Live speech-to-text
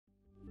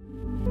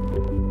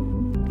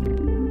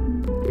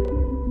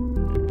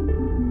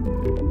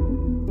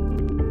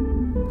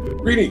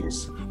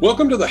Greetings.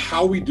 Welcome to the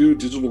How We Do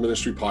Digital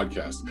Ministry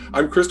podcast.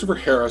 I'm Christopher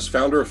Harris,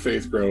 founder of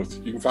Faith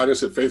Growth. You can find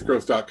us at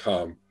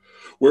faithgrowth.com,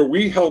 where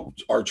we help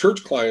our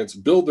church clients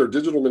build their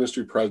digital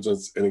ministry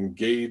presence and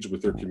engage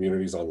with their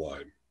communities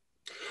online.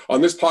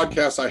 On this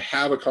podcast, I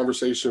have a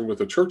conversation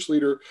with a church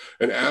leader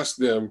and ask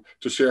them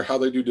to share how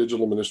they do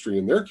digital ministry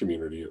in their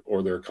community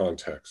or their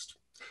context.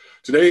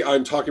 Today,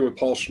 I'm talking with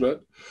Paul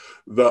Schmidt,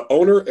 the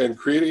owner and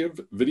creative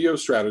video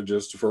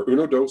strategist for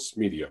Duece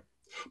Media.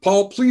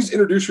 Paul, please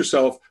introduce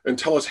yourself and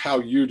tell us how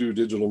you do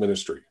digital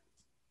ministry.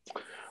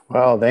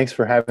 Well, thanks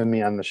for having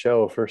me on the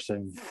show. First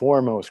and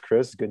foremost,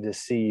 Chris, good to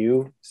see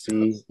you.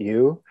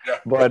 Yeah.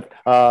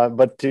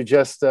 But to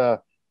just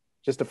to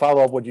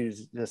follow up what you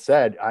just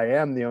said, I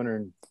am the owner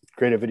and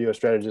creative video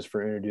strategist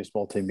for Duece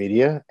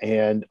Multimedia,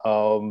 and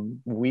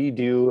we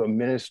do a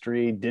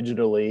ministry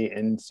digitally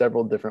in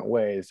several different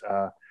ways.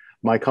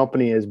 My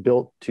company is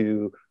built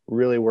to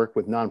really work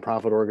with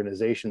nonprofit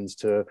organizations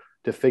to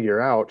figure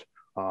out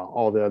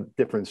all the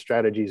different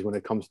strategies when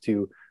it comes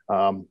to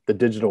the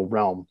digital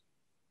realm.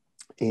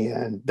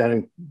 And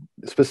that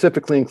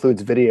specifically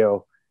includes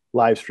video,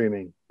 live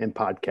streaming, and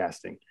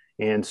podcasting.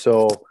 And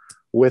so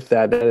with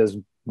that is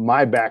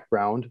my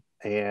background.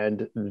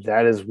 And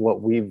that is what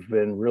we've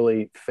been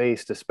really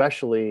faced,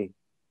 especially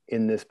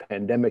in this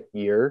pandemic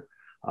year.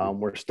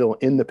 We're still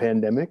in the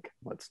pandemic.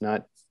 Let's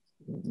not,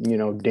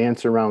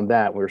 dance around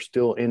that. We're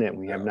still in it.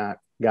 We have not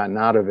gotten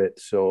out of it.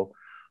 So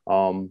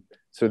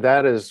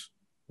that is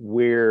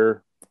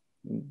where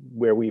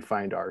we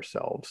find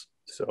ourselves.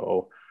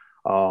 So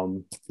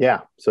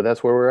so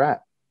that's where we're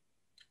at.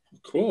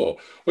 Cool.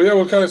 Well,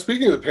 yeah, kind of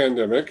speaking of the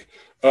pandemic,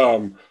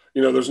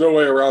 there's no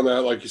way around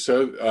that. Like you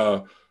said,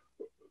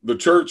 the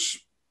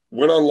church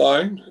went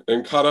online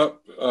and caught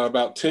up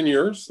about 10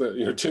 years,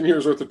 10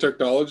 years worth of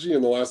technology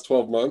in the last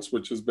 12 months,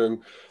 which has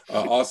been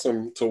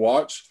awesome to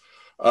watch.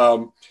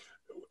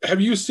 Have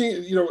you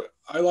seen,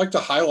 I like to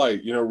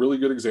highlight, really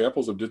good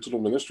examples of digital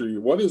ministry.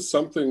 What is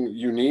something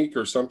unique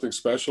or something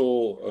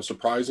special,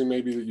 surprising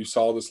maybe that you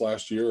saw this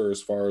last year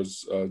as far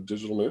as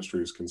digital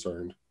ministry is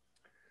concerned?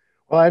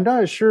 Well, I'm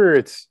not sure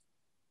it's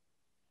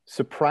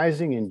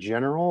surprising in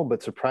general,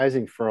 but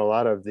surprising for a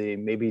lot of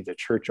maybe the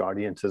church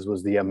audiences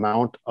was the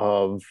amount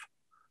of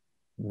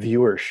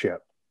viewership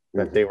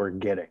that they were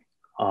getting.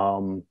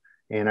 And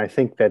I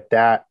think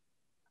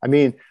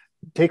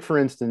take for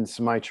instance,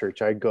 my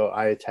church. I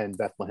attend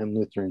Bethlehem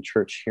Lutheran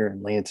Church here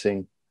in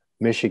Lansing,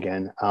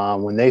 Michigan.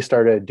 When they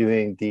started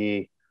doing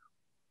the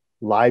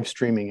live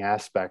streaming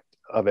aspect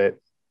of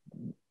it,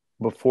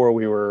 before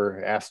we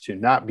were asked to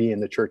not be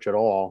in the church at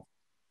all,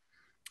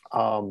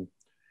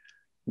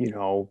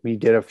 we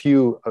did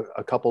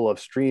a couple of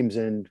streams,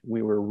 and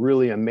we were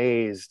really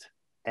amazed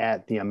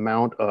at the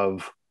amount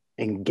of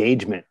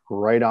engagement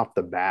right off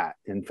the bat.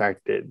 In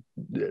fact, it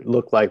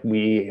looked like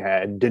we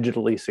had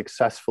digitally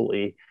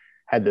successfully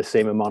had the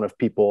same amount of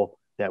people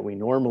that we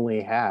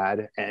normally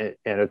had at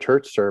a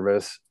church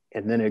service,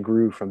 and then it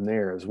grew from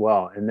there as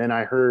well. And then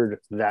I heard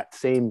that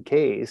same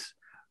case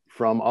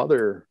from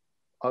other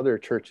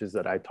churches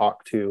that I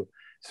talked to.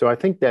 So I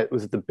think that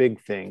was the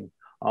big thing.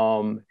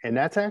 And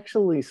that's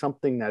actually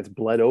something that's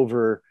bled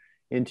over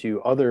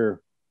into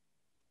other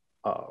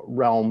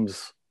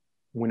realms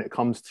when it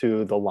comes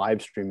to the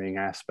live streaming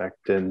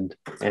aspect and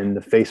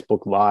the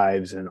Facebook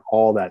Lives and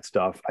all that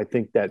stuff. I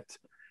think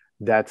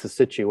that's a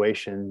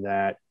situation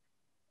that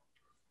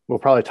we'll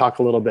probably talk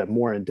a little bit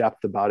more in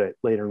depth about it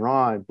later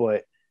on,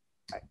 but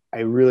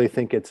I really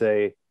think it's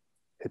a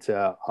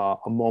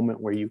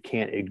moment where you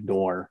can't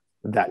ignore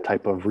that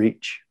type of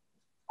reach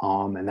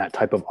and that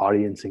type of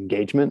audience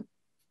engagement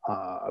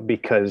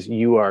because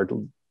you are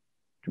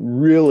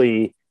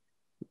really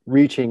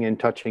reaching and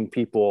touching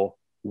people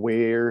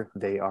where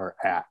they are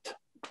at.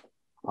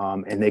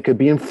 And they could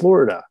be in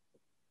Florida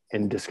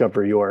and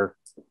discover your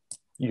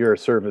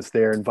service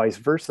there and vice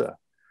versa,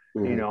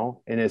 and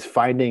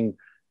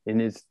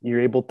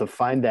you're able to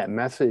find that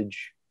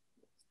message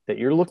that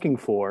you're looking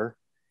for,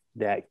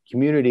 that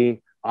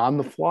community on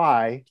the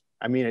fly.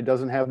 I mean, it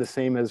doesn't have the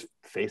same as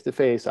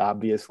face-to-face,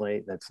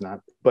 obviously,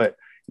 but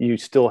you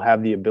still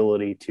have the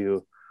ability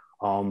to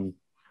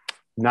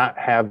not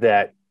have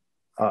that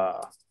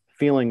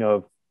feeling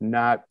of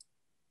not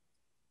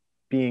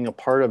being a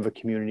part of a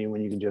community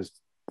when you can just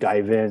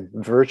dive in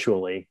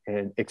virtually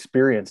and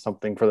experience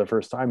something for the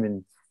first time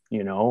and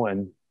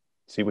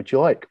see what you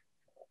like.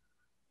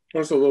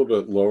 Well, it's a little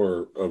bit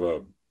lower of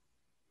a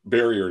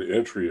barrier to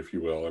entry, if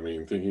you will. I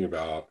mean, thinking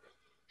about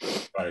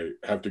I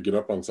have to get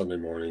up on Sunday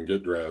morning,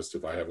 get dressed.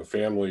 If I have a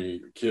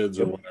family, kids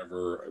or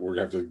whatever, we're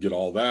gonna have to get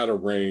all that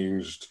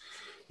arranged,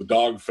 the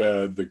dog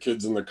fed, the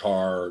kids in the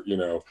car,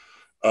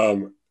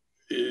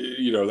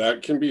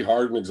 that can be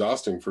hard and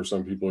exhausting for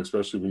some people,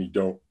 especially when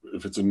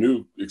if it's a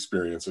new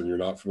experience and you're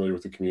not familiar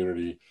with the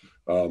community.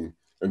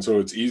 And so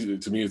it's easier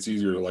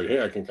to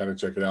hey, I can kind of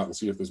check it out and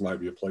see if this might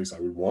be a place I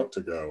would want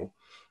to go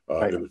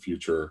in the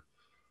future.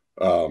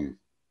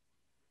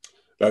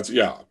 That's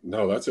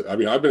it. I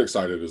mean, I've been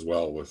excited as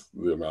well with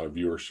the amount of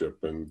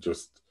viewership and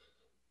just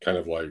kind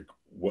of like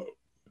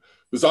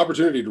this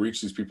opportunity to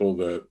reach these people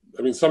that,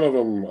 I mean, some of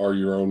them are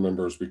your own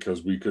members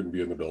because we couldn't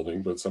be in the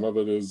building, but some of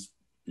it is,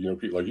 you know,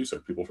 like you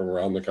said, people from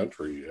around the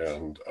country.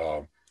 And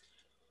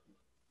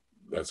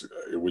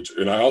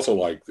and I also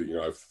like that, you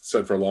know, I've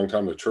said for a long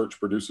time, the church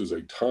produces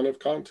a ton of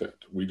content.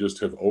 We just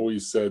have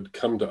always said,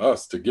 come to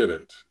us to get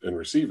it and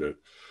receive it,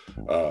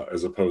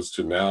 as opposed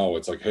to now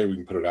it's like, hey, we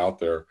can put it out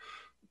there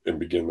and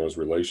begin those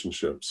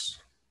relationships.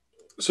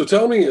 So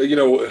tell me, you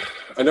know,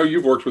 I know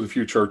you've worked with a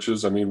few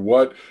churches. I mean,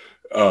 what,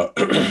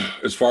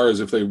 as far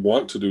as if they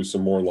want to do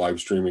some more live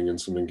streaming and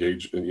some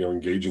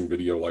engaging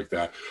video like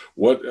that,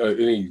 what,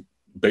 any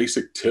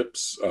basic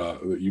tips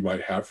that you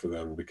might have for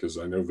them? Because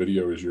I know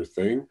video is your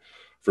thing.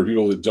 For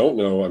people that don't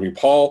know, I mean,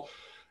 Paul,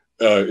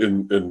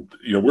 you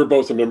know, we're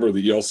both a member of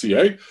the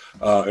ELCA,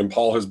 and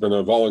Paul has been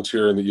a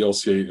volunteer in the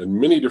ELCA in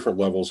many different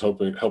levels,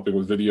 helping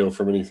with video,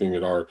 from anything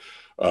at our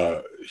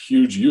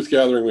huge youth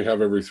gathering we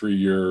have every 3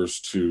 years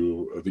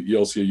to the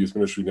ELCA Youth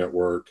Ministry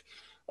Network,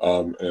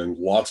 and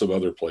lots of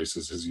other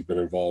places has he been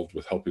involved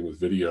with helping with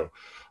video.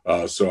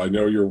 So I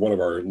know you're one of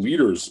our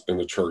leaders in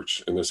the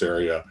church in this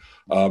area.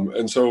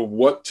 And so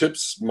what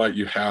tips might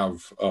you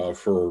have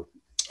for,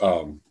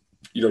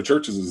 you know,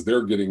 churches as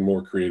they're getting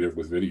more creative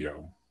with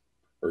video,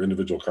 or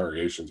individual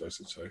congregations, I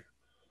should say?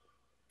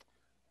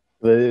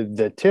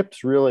 The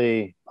tips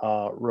really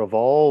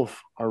revolve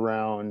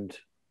around,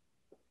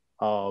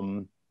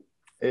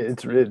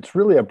 it's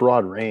really a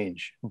broad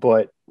range,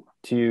 but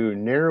to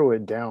narrow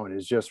it down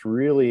is just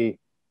really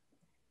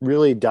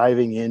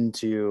diving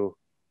into,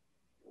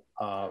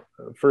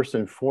 first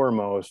and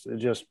foremost,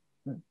 just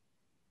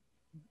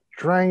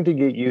trying to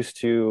get used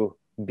to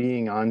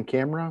being on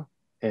camera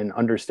and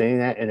understanding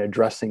that and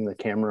addressing the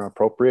camera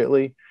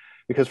appropriately.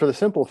 Because for the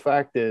simple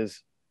fact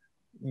is,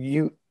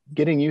 you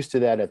getting used to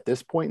that at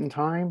this point in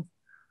time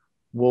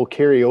will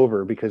carry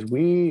over, because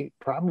we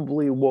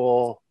probably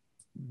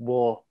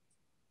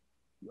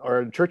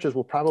our churches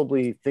will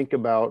probably think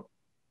about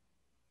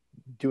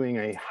doing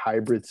a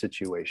hybrid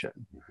situation.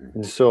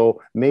 And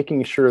so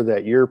making sure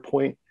that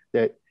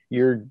that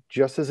you're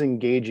just as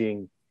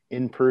engaging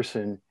in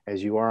person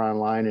as you are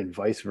online, and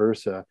vice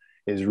versa,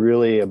 is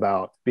really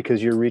about,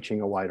 because you're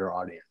reaching a wider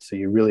audience. So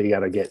you really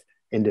got to get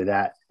into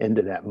that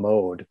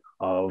mode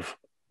of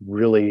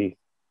really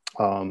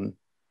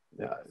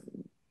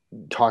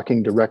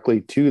talking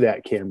directly to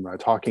that camera,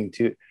 talking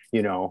to,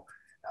 you know,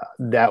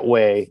 that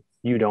way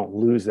you don't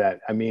lose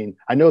that. I mean,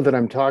 I know that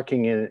I'm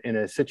talking in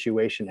a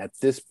situation at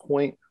this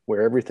point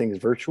where everything is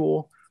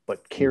virtual,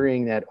 but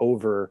carrying that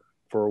over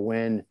for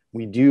when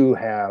we do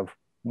have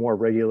more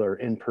regular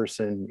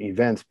in-person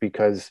events,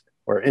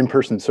 or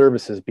in-person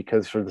services,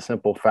 because for the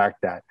simple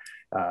fact that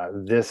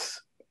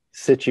this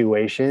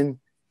situation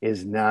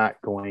is not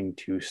going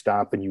to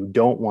stop, and you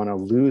don't want to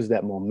lose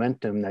that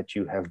momentum that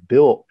you have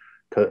built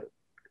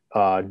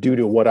due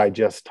to what I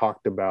just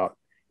talked about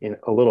in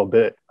a little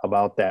bit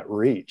about that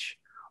reach.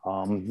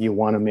 You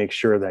want to make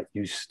sure that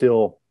you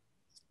still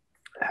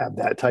have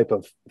that type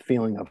of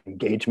feeling of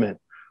engagement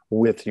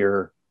with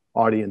your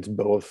audience,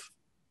 both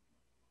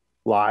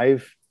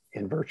live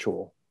and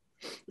virtual.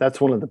 That's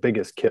one of the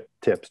biggest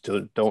tips.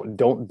 To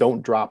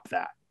don't drop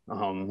that.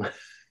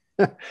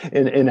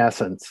 In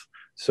essence.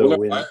 So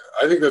well,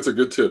 I think that's a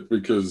good tip,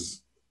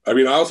 because I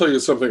mean, I'll tell you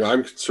something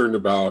I'm concerned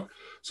about.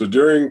 So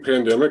during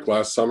pandemic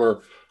last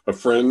summer, a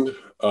friend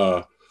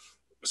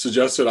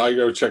suggested I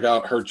go check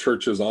out her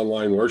church's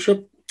online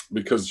worship,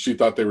 because she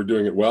thought they were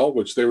doing it well,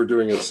 which they were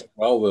doing it so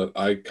well that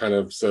I kind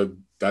of said,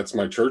 that's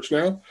my church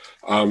now.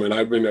 And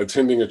I've been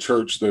attending a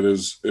church that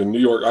is in New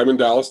York. I'm in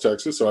Dallas,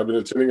 Texas. So I've been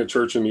attending a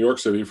church in New York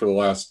City for the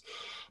last,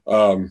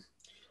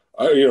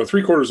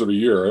 3/4 of a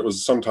year. It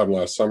was sometime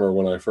last summer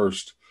when I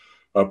first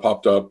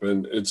popped up,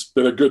 and it's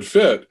been a good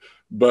fit.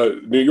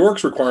 But New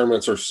York's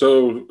requirements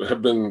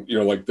have been, you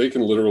know, like they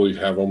can literally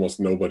have almost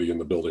nobody in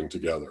the building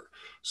together.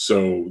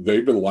 So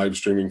they've been live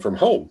streaming from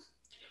home.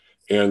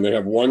 And they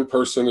have one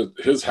person at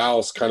his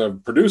house kind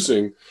of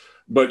producing.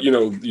 But, you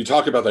know, you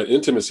talk about that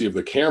intimacy of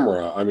the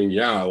camera. I mean,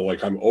 yeah,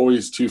 like I'm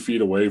always 2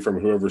 feet away from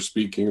whoever's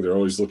speaking. They're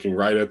always looking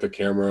right at the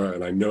camera,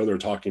 and I know they're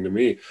talking to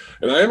me.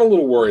 And I am a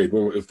little worried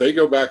if they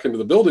go back into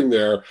the building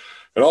there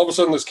and all of a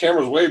sudden this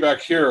camera's way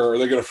back here, are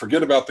they going to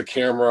forget about the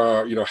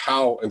camera? You know,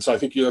 how? And so I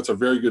think that's a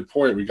very good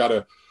point. We got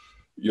to,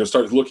 you know,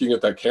 start looking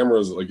at that camera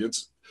as like,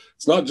 it's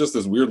not just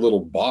this weird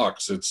little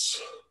box.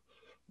 It's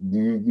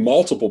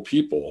multiple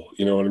people,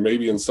 you know, and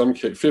maybe in some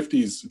cases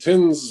 50s,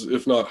 tens,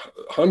 if not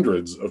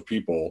hundreds of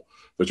people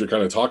that you're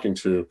kind of talking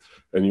to,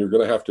 and you're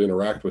going to have to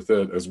interact with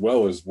it as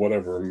well as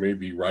whatever may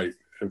be right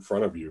in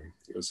front of you.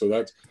 So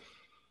that's,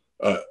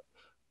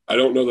 I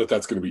don't know that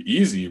that's going to be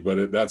easy,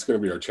 but that's going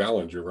to be our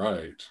challenge. You're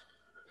right.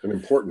 An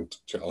important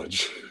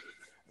challenge.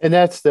 And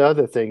that's the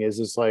other thing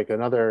is like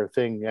another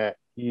thing that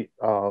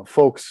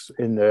folks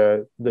in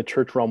the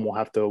church realm will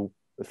have to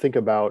think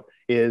about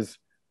is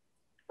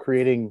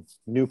creating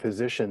new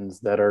positions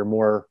that are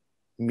more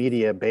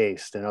media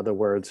based. In other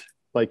words,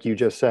 like you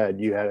just said,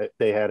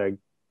 they had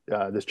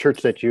this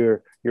church that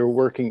you're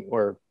working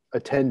or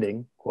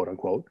attending, quote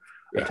unquote,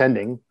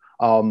 attending.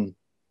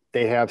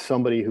 They have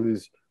somebody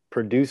who's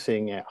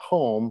producing at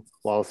home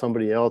while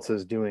somebody else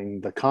is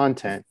doing the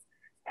content,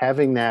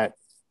 having that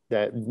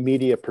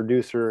media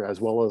producer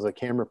as well as a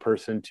camera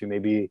person to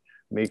maybe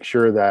make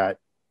sure that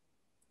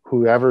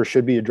whoever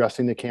should be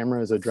addressing the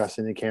camera is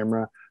addressing the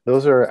camera.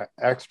 Those are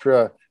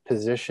extra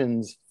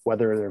positions,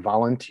 whether they're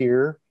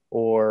volunteer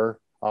or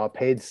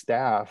paid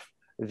staff,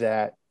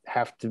 that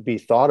have to be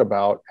thought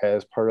about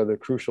as part of the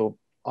crucial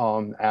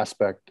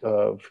aspect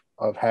of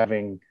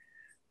having,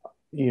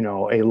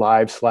 a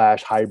live /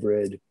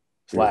 hybrid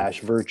 /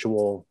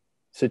 virtual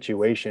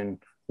situation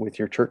with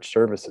your church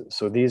services.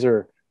 So these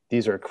are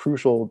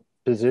crucial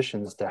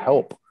positions to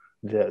help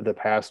the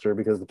pastor,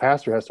 because the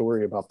pastor has to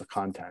worry about the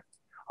content.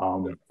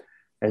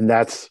 And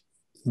that's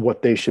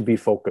what they should be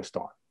focused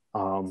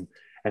on.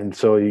 And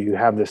so you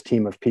have this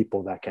team of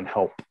people that can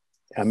help.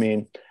 I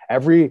mean,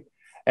 every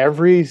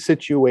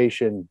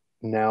situation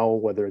now,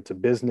 whether it's a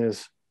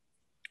business,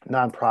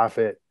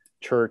 nonprofit,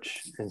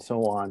 church, and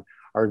so on,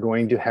 are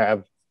going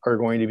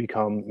to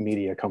become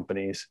media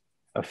companies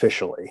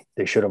officially.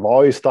 They should have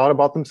always thought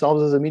about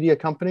themselves as a media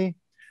company,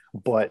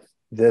 but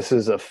this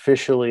is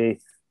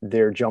officially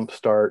their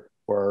jumpstart,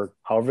 or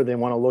however they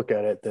want to look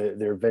at it,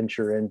 their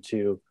venture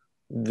into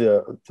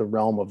the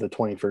realm of the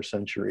 21st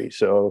century.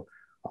 So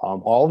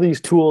all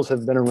these tools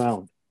have been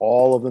around.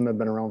 All of them have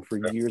been around for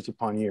years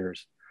upon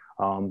years.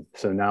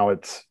 So now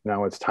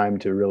it's time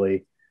to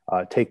really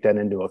take that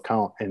into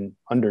account and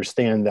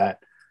understand that,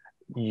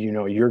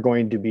 you're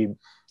going to be,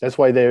 that's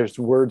why there's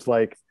words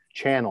like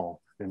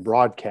channel and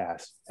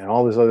broadcast and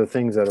all these other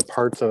things that are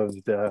parts of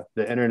the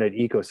internet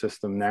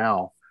ecosystem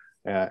now.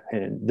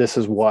 And this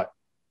is what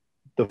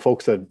the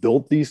folks that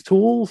built these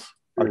tools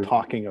are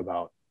talking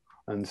about.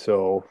 And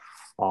so,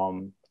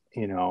 so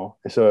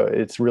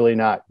it's really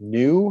not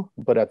new,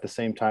 but at the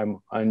same time,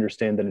 I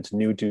understand that it's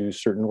new to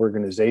certain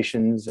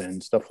organizations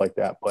and stuff like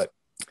that, but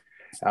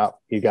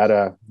you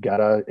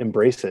gotta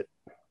embrace it.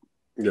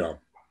 Yeah.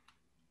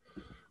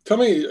 Tell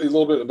me a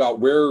little bit about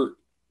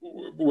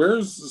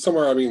where's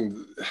somewhere, I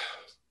mean,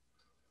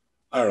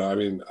 I don't know. I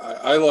mean,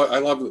 I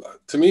love,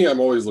 to me, I'm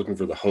always looking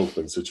for the hope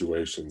in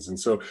situations. And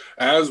so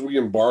as we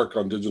embark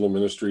on digital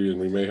ministry, and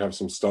we may have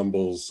some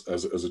stumbles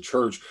as a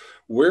church,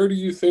 where do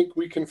you think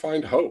we can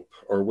find hope?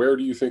 Or where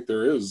do you think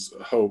there is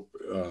hope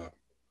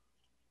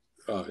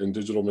in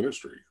digital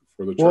ministry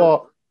for the church?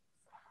 Well,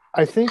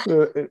 I think,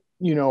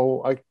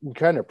 I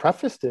kind of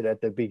prefaced it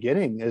at the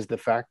beginning, is the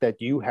fact that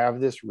you have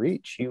this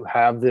reach, you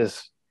have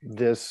this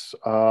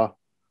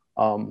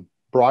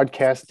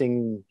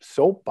broadcasting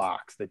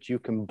soapbox that you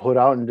can put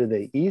out into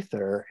the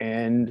ether,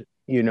 and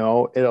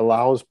it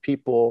allows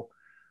people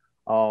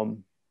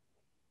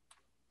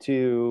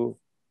to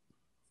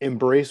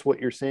embrace what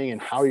you're saying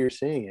and how you're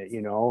saying it,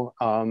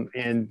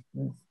 and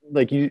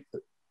like you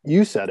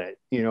said it,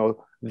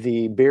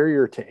 the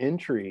barrier to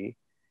entry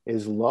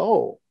is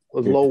lower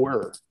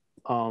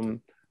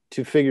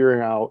to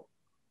figuring out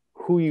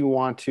who you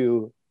want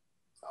to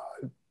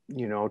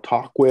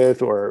talk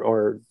with,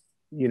 or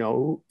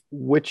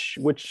which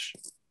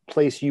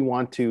place you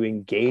want to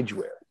engage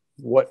with,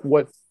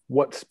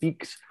 what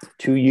speaks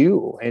to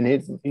you,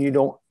 and you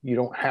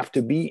don't have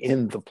to be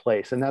in the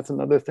place. And that's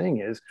another thing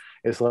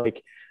is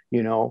like,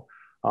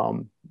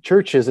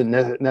 church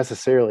isn't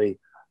necessarily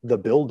the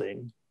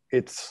building,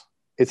 it's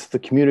the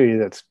community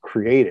that's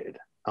created,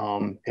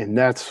 and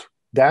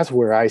that's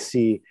where I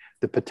see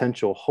the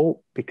potential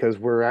hope, because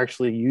we're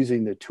actually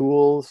using the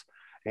tools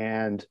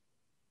and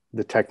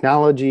the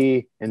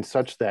technology and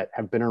such that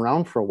have been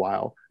around for a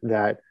while,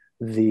 that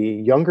the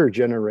younger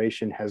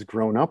generation has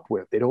grown up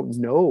with. They don't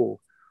know.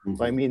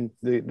 Mm-hmm. I mean,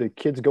 the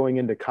kids going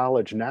into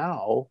college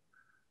now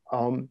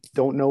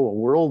don't know a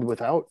world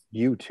without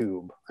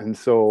YouTube. And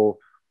so,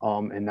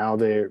 and now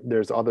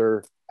there's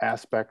other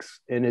aspects,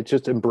 and it's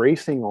just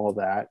embracing all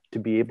that to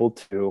be able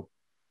to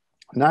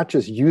not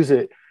just use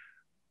it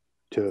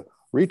to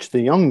reach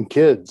the young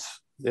kids.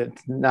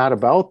 It's not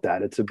about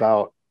that. It's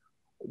about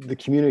the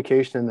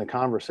communication and the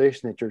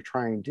conversation that you're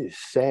trying to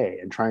say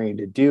and trying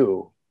to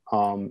do.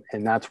 And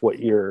that's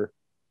where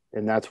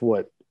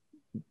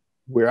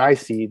I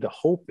see the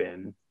hope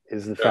in,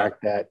 is the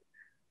fact that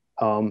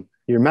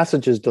your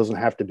messages doesn't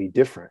have to be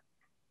different.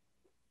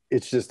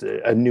 It's just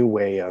a new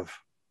way of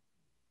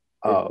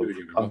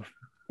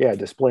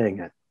displaying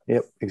it.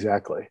 Yep,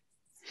 exactly.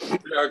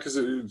 Yeah, because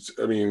it's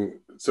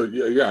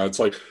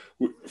like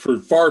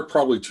for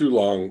probably too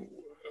long,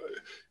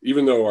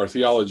 even though our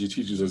theology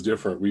teaches us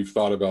different, we've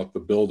thought about the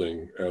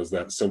building as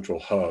that central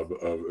hub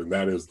and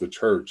that is the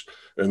church.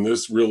 And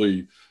this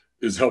really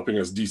is helping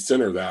us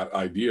decenter that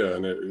idea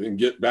and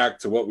get back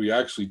to what we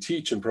actually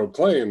teach and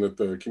proclaim, that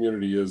the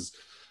community is,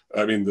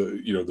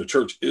 the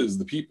church is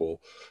the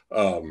people.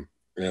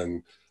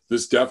 And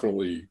this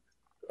definitely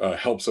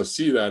helps us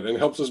see that and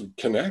helps us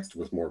connect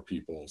with more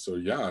people. So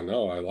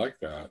I like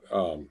that.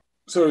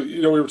 So,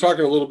 we were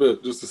talking a little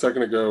bit just a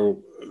second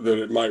ago that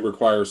it might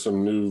require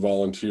some new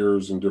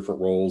volunteers and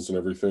different roles and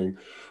everything.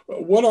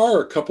 What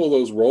are a couple of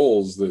those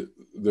roles that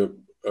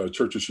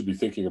churches should be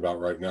thinking about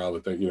right now,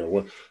 that they,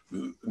 what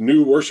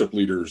new worship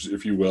leaders,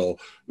 if you will,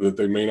 that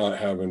they may not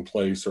have in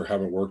place or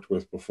haven't worked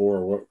with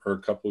before? What are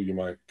a couple you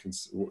might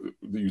that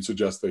you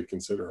suggest they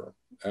consider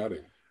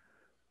adding?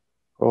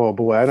 Oh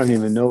boy, I don't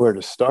even know where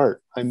to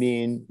start. I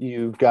mean,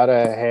 you've got to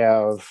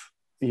have,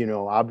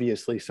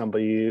 obviously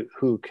somebody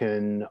who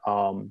can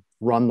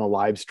run the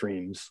live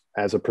streams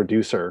as a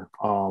producer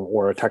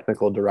or a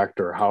technical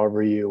director,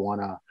 however you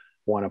want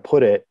to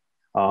put it.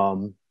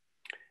 And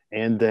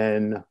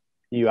then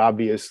you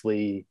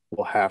obviously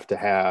will have to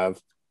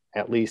have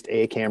at least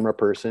a camera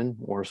person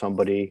or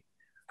somebody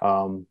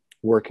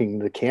working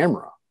the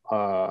camera.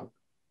 Or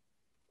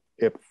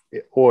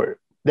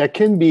that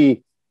can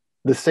be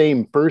the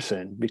same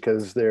person,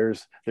 because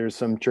there's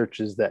some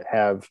churches that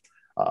have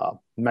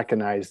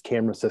mechanized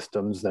camera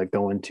systems that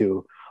go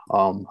into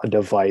a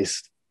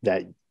device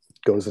that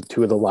goes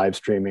to the live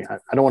streaming. I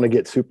don't want to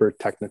get super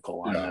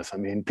technical on this. I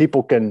mean,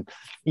 people can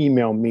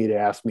email me to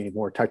ask me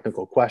more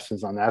technical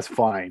questions on that. That's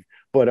fine.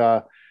 But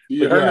I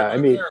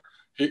mean,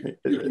 you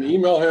can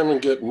email him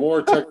and get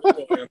more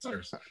technical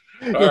answers.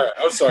 All right,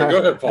 I'm sorry. Go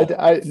ahead,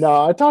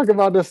 Paul. I talk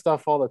about this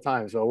stuff all the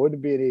time, so it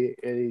wouldn't be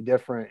any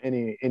different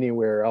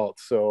anywhere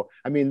else. So,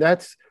 I mean,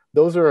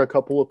 those are a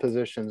couple of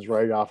positions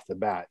right off the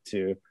bat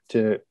to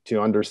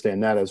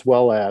understand that, as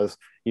well as,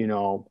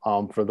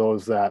 for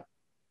those that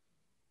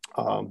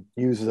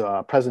use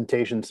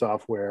presentation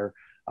software,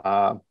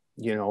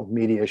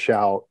 Media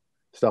Shout,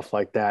 stuff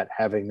like that,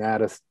 having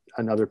that as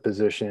another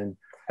position,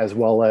 as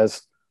well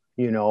as,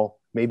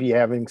 maybe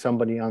having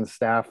somebody on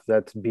staff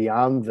that's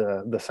beyond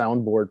the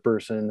soundboard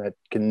person that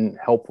can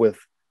help with,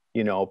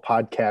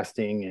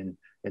 podcasting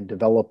and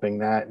developing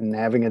that, and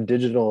having a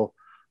digital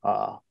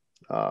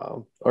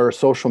or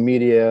social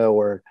media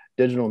or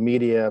digital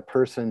media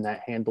person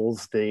that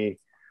handles the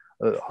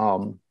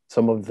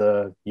some of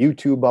the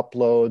YouTube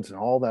uploads and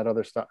all that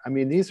other stuff. I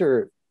mean, these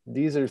are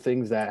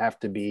things that have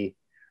to be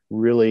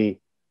really,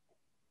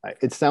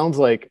 it sounds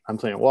like I'm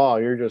saying, wow,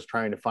 you're just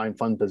trying to find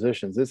fun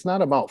positions. It's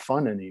not about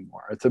fun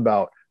anymore. It's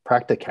about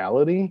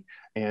practicality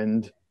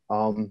and,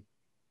 and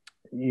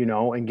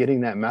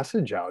getting that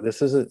message out.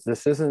 This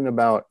isn't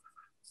about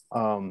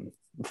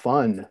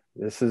fun.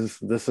 This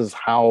is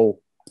how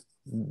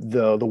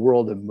the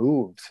world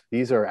moves.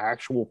 These are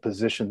actual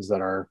positions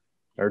that are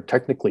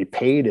technically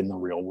paid in the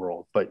real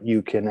world, but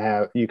you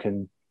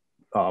can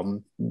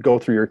go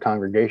through your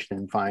congregation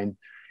and find,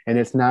 and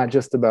it's not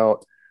just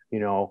about,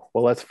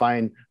 let's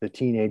find the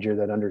teenager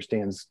that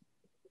understands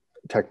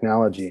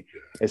technology.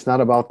 It's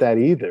not about that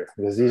either,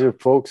 because these are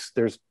folks,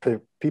 there's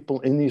people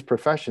in these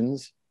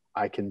professions.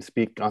 I can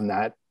speak on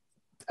that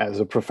as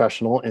a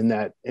professional in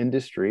that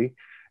industry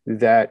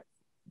that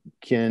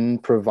can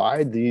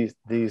provide this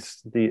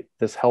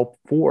help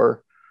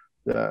for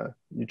the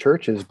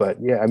churches. But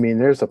yeah, I mean,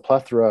 there's a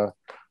plethora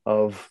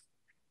of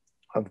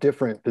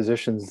different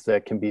positions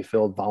that can be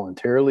filled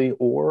voluntarily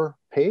or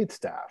paid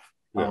staff.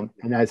 And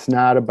that's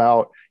not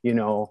about,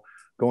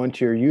 going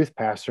to your youth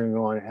pastor and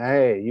going,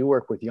 hey, you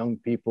work with young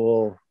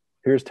people,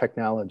 here's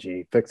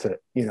technology, fix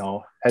it.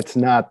 That's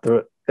not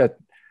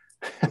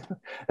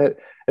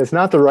it's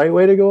not the right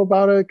way to go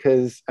about it.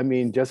 Because I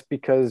mean, just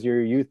because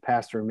your youth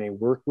pastor may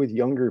work with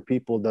younger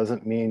people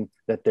doesn't mean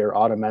that they're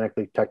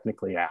automatically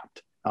technically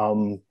apt.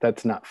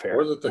 That's not fair.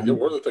 Or that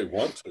they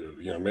want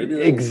to, maybe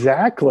they,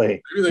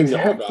 exactly. Maybe they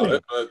know about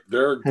it, but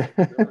their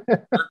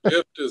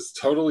gift is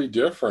totally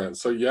different.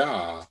 So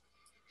yeah.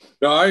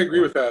 No, I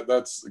agree with that.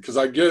 That's because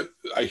I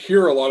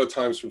hear a lot of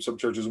times from some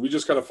churches, we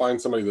just got to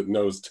find somebody that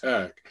knows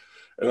tech.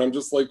 And I'm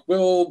just like,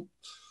 well,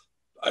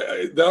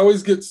 that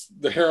always gets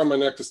the hair on my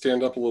neck to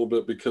stand up a little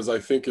bit, because I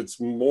think it's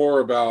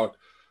more about,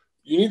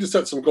 you need to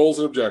set some goals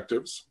and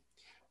objectives.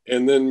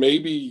 And then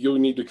maybe you'll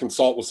need to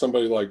consult with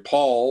somebody like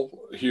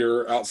Paul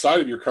here outside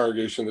of your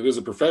congregation that is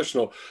a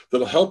professional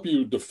that'll help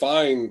you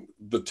define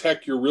the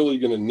tech you're really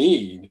going to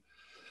need.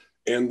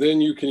 And then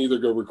you can either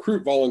go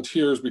recruit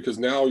volunteers, because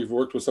now you've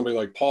worked with somebody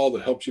like Paul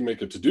that helps you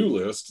make a to-do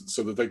list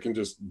so that they can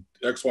just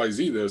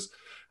XYZ this.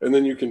 And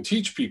then you can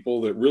teach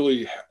people that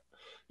really,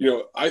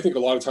 I think a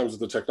lot of times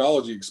with the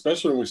technology,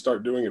 especially when we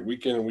start doing it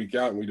week in and week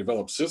out and we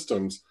develop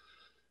systems,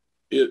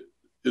 it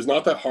is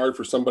not that hard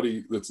for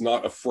somebody that's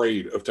not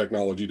afraid of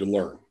technology to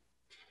learn.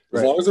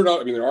 As long as they're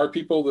not, there are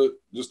people that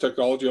just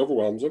technology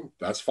overwhelms them.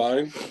 That's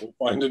fine. We'll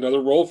find another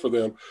role for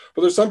them.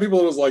 But there's some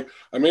people that is like,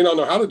 I may not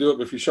know how to do it,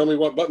 but if you show me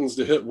what buttons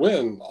to hit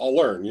when, I'll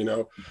learn,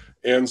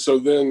 And so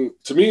then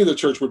to me, the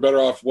church, we're better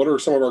off, what are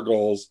some of our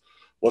goals?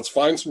 Let's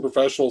find some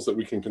professionals that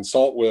we can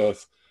consult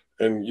with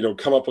and,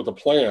 come up with a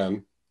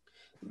plan.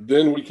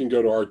 Then we can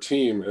go to our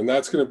team, and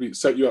that's going to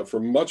set you up for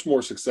much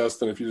more success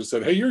than if you just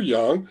said, hey, you're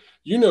young,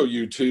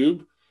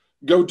 YouTube,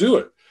 go do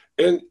it.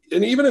 And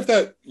even if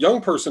that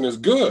young person is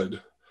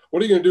good,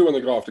 what are you going to do when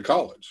they go off to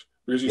college?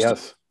 Because you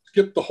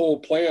skip the whole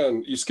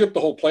plan. You skip the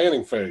whole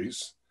planning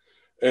phase,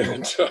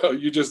 and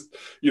you just,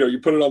 you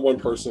put it on one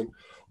person,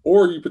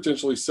 or you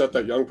potentially set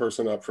that young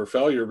person up for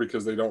failure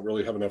because they don't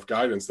really have enough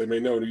guidance. They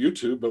may know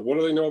YouTube, but what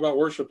do they know about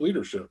worship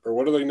leadership? Or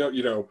what do they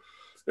know?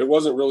 It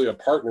wasn't really a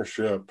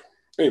partnership.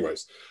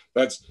 Anyways,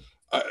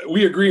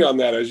 we agree on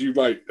that, as you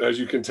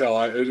can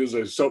tell. It is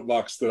a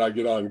soapbox that I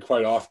get on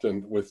quite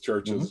often with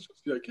churches. Just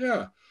like,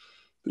 yeah,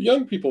 the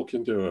young people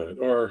can do it,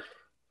 or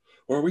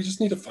we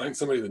just need to find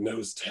somebody that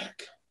knows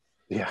tech.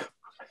 Yeah,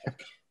 it's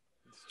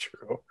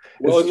true.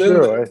 Well, it's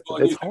true.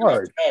 It's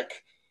hard. Tech,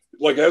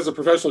 like as a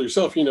professional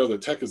yourself, you know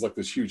that tech is like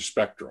this huge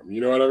spectrum.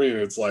 You know what I mean?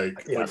 It's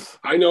like, yes.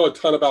 I know a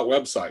ton about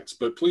websites,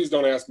 but please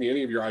don't ask me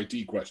any of your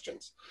IT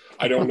questions.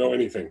 I don't know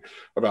anything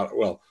about it.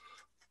 Well,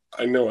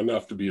 I know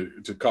enough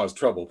to cause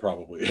trouble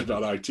probably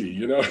about IT.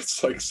 You know,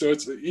 it's like, so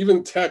it's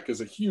even tech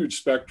is a huge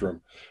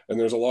spectrum, and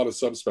there's a lot of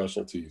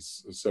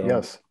subspecialties. So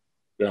yes,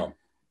 yeah.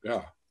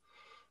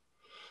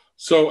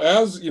 So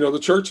as you know, the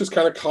church has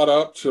kind of caught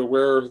up to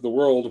where the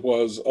world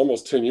was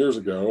almost 10 years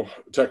ago,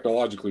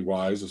 technologically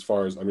wise, as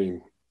far as, I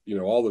mean, you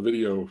know, all the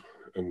video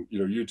and, you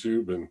know,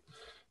 YouTube and,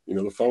 you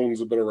know, the phones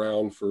have been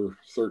around for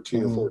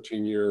 13 or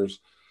 14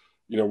 years.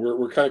 You know,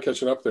 we're kind of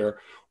catching up there.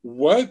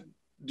 What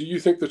do you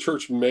think the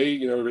church may,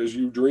 you know, as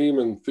you dream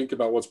and think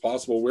about what's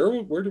possible,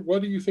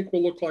 what do you think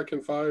will look like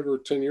in 5 or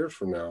 10 years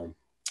from now,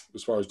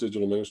 as far as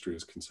digital ministry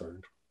is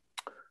concerned?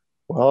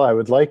 Well, I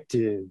would like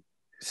to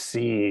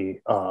see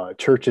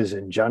churches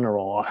in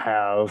general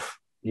have,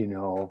 you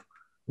know,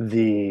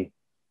 the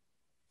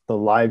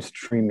live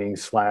streaming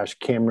 /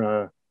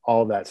 camera,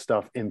 all that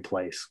stuff in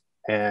place,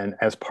 and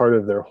as part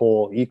of their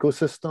whole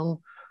ecosystem,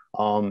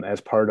 as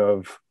part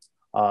of,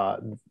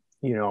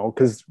 you know,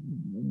 because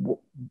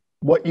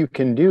what you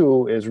can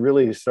do is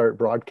really start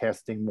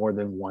broadcasting more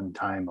than one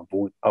time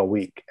a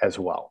week as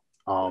well.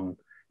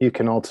 You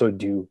can also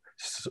do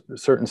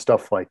certain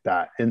stuff like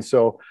that. And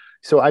so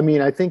I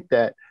mean, I think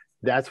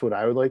that's what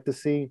I would like to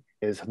see,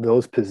 is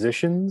those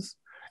positions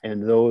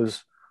and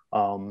those,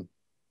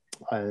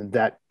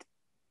 that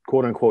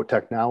quote unquote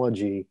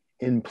technology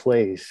in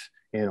place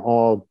in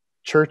all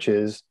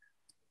churches,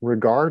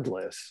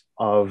 regardless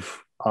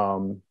of,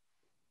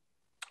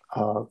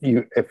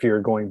 if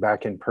you're going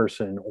back in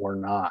person or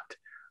not.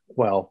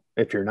 Well,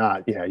 if you're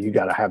not, yeah, you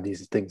got to have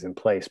these things in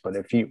place. But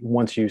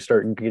once you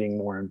start getting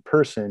more in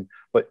person,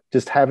 but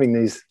just having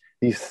these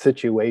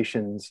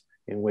situations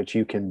in which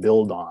you can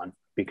build on,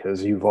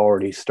 because you've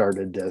already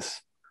started this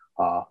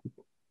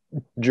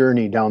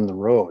journey down the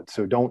road.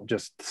 So don't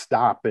just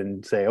stop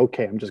and say,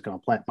 okay, I'm just going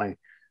to plant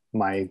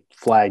my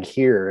flag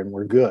here and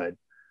we're good.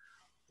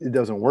 It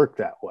doesn't work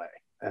that way.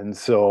 And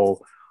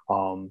so,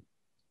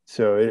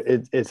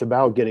 it's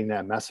about getting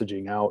that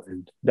messaging out,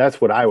 and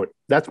that's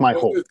my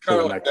hope. It's kind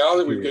of like, now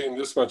that we've gained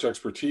this much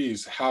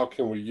expertise, how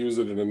can we use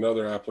it in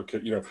another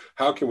application? You know,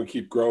 how can we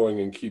keep growing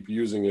and keep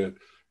using it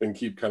and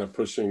keep kind of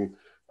pushing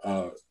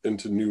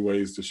into new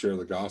ways to share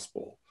the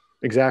gospel?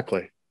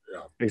 Exactly.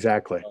 Yeah.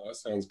 Exactly. That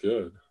sounds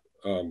good.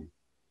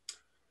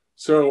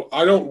 So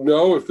I don't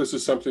know if this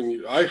is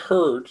something I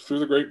heard through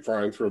the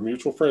grapevine, through a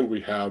mutual friend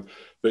we have,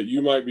 that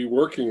you might be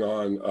working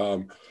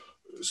on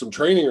some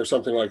training or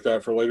something like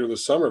that for later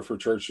this summer for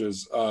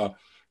churches.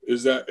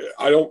 Is that,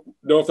 I don't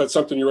know if that's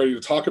something you're ready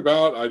to talk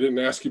about. I didn't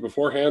ask you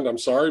beforehand, I'm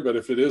sorry, but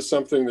if it is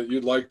something that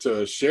you'd like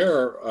to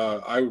share,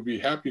 I would be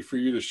happy for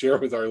you to share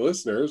with our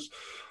listeners,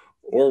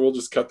 or we'll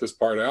just cut this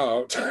part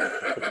out.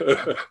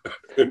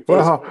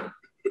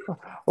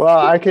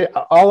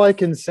 All I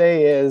can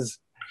say is,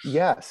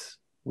 yes,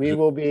 we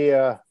will be,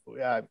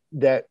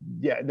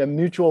 the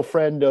mutual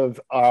friend of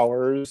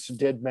ours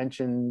did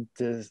mention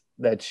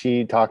that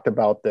she talked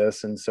about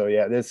this. And so,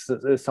 yeah, this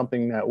is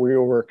something that we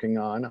were working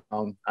on.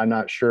 I'm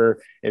not sure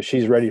if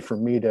she's ready for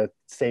me to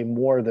say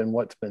more than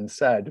what's been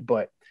said,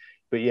 but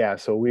yeah,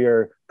 so we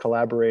are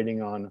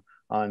collaborating on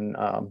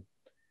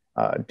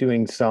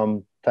doing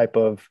some type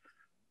of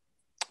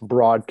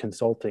broad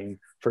consulting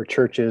for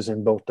churches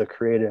in both the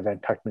creative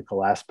and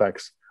technical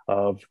aspects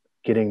of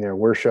getting their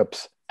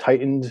worships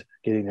tightened,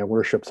 getting their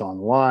worships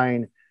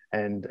online,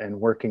 and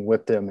working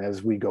with them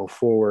as we go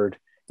forward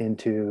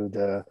into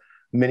the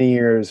many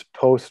years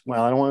post.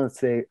 Well, I don't want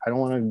to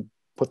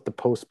put the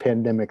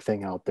post-pandemic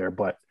thing out there,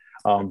 but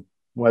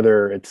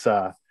whether it's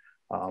doing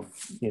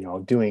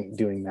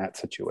that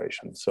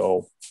situation.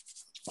 So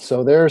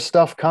there's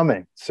stuff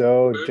coming.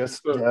 So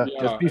just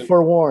be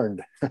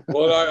forewarned.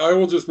 Well, I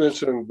will just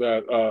mention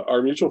that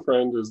our mutual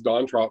friend is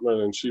Dawn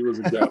Trotman, and she was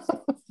a guest.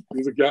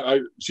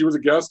 She was a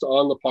guest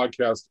on the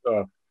podcast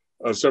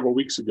several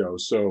weeks ago.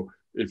 So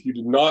if you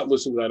did not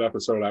listen to that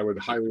episode, I would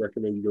highly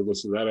recommend you go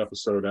listen to that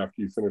episode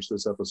after you finish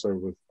this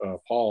episode with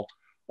Paul.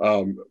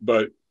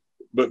 But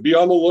be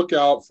on the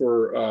lookout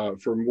for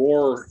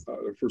more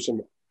for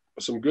some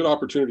good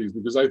opportunities,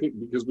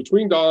 because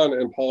between Dawn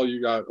and Paul,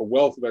 you got a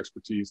wealth of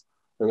expertise,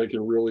 and they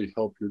can really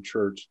help your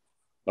church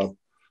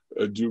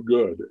do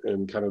good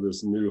in kind of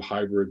this new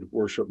hybrid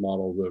worship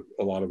model that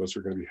a lot of us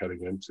are going to be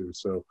heading into.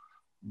 So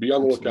be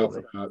on the lookout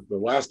for that. The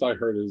last I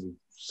heard is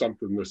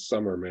something this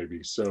summer,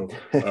 maybe. So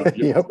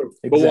the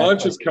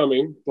launch is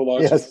coming. The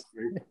launch is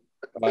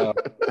coming.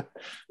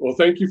 Well,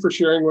 thank you for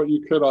sharing what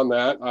you could on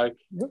that. I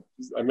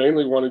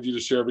mainly wanted you to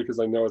share because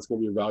I know it's going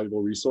to be a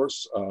valuable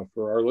resource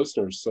for our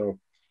listeners. So,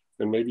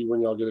 and maybe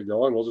when y'all get it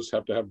going, we'll just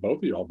have to have both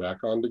of y'all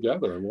back on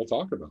together and we'll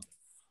talk about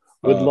it.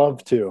 Would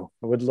love to.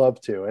 I would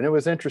love to. And it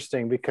was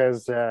interesting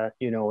because,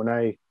 when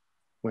I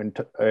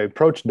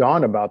approached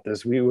Dawn about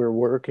this, we were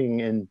working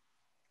in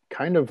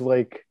kind of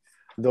like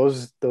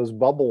those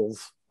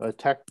bubbles, a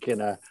tech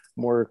in a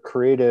more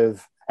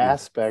creative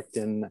aspect.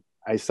 And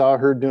I saw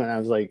her doing it. I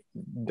was like,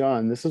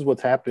 Dawn, this is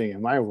what's happening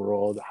in my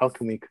world. How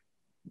can we,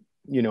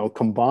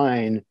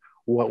 combine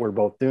what we're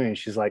both doing?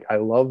 She's like, I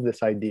love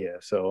this idea.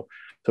 So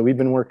we've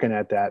been working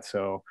at that.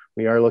 So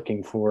we are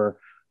looking to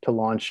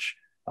launch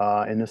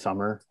in the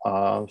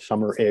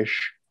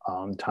summer-ish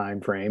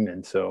time frame.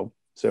 And so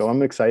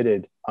I'm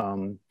excited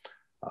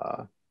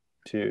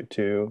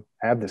to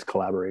have this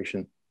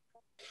collaboration.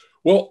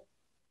 Well,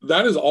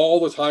 that is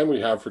all the time we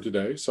have for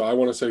today. So I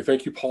want to say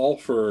thank you, Paul,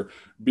 for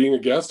being a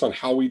guest on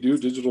How We Do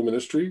Digital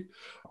Ministry.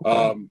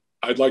 Okay.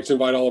 I'd like to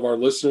invite all of our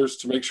listeners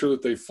to make sure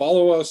that they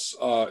follow us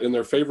in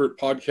their favorite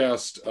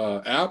podcast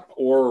app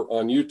or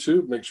on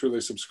YouTube. Make sure they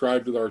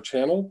subscribe to our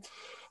channel.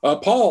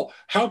 Paul,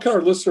 how can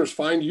our listeners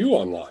find you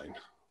online?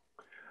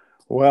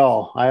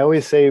 Well, I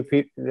always say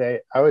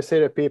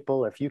to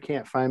people, if you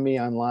can't find me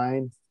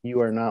online,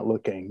 you are not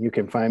looking. You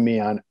can find me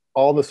on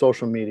all the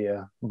social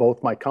media,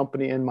 both my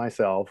company and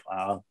myself.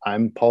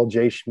 I'm Paul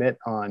J. Schmidt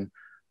on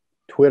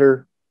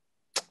Twitter,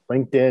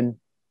 LinkedIn,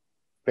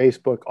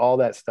 Facebook, all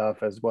that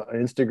stuff, as well,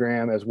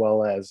 Instagram, as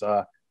well as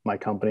my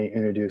company,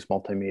 Duece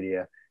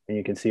Multimedia. And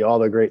you can see all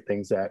the great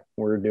things that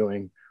we're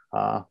doing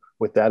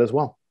with that as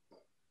well.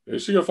 You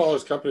should go follow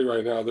this company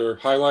right now. They're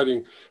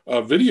highlighting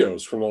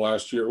videos from the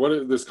last year. What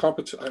is this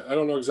competition? I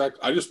don't know exactly.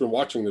 I've just been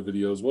watching the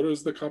videos. What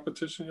is the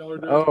competition y'all are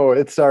doing? Oh,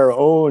 it's our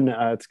own.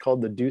 It's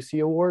called the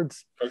Duece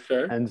Awards.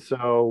 Okay. And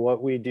so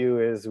what we do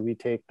is we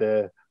take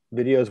the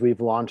videos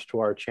we've launched to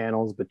our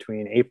channels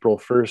between April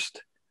 1st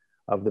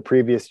of the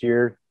previous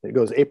year. It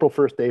goes April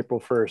 1st to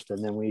April 1st.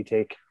 And then we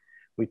take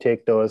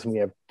those, and we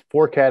have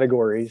 4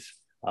 categories.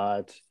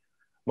 It's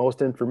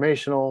most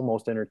informational,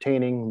 most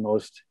entertaining,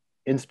 most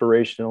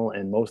inspirational,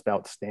 and most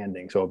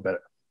outstanding. So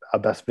a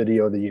best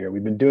video of the year.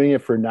 We've been doing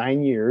it for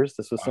 9 years.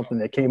 This was something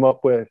that came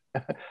up with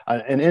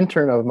an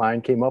intern of mine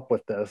came up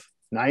with this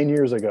 9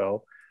 years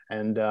ago,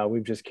 and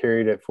we've just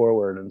carried it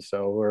forward. And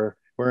so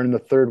we're in the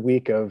 3rd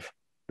week of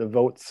the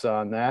votes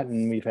on that,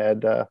 and we've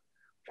had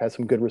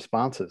some good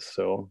responses.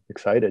 So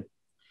excited.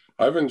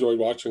 I've enjoyed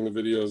watching the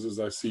videos as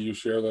I see you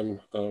share them.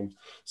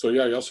 So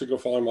yeah, you also go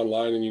follow him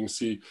online, and you can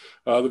see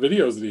the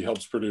videos that he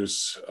helps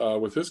produce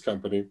with his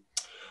company.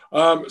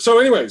 So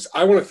anyways,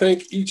 I want to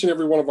thank each and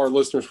every one of our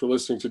listeners for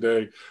listening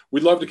today.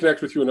 We'd love to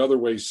connect with you in other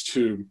ways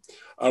too.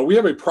 We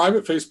have a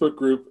private Facebook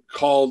group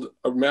called,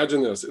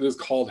 imagine this, it is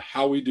called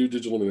How We Do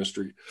Digital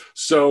Ministry.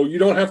 So you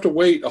don't have to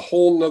wait a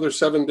whole nother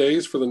 7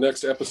 days for the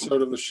next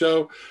episode of the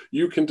show.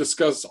 You can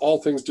discuss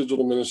all things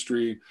digital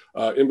ministry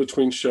in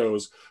between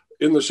shows.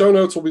 In the show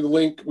notes will be the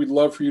link. We'd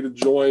love for you to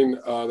join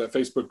that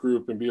Facebook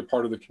group and be a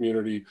part of the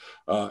community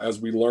as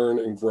we learn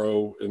and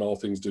grow in all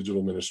things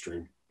digital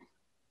ministry.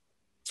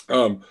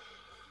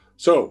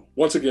 So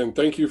once again,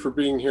 thank you for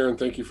being here, and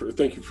thank you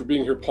for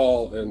being here,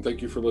 Paul, and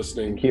thank you for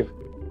listening. Thank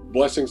you.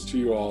 Blessings to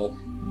you all.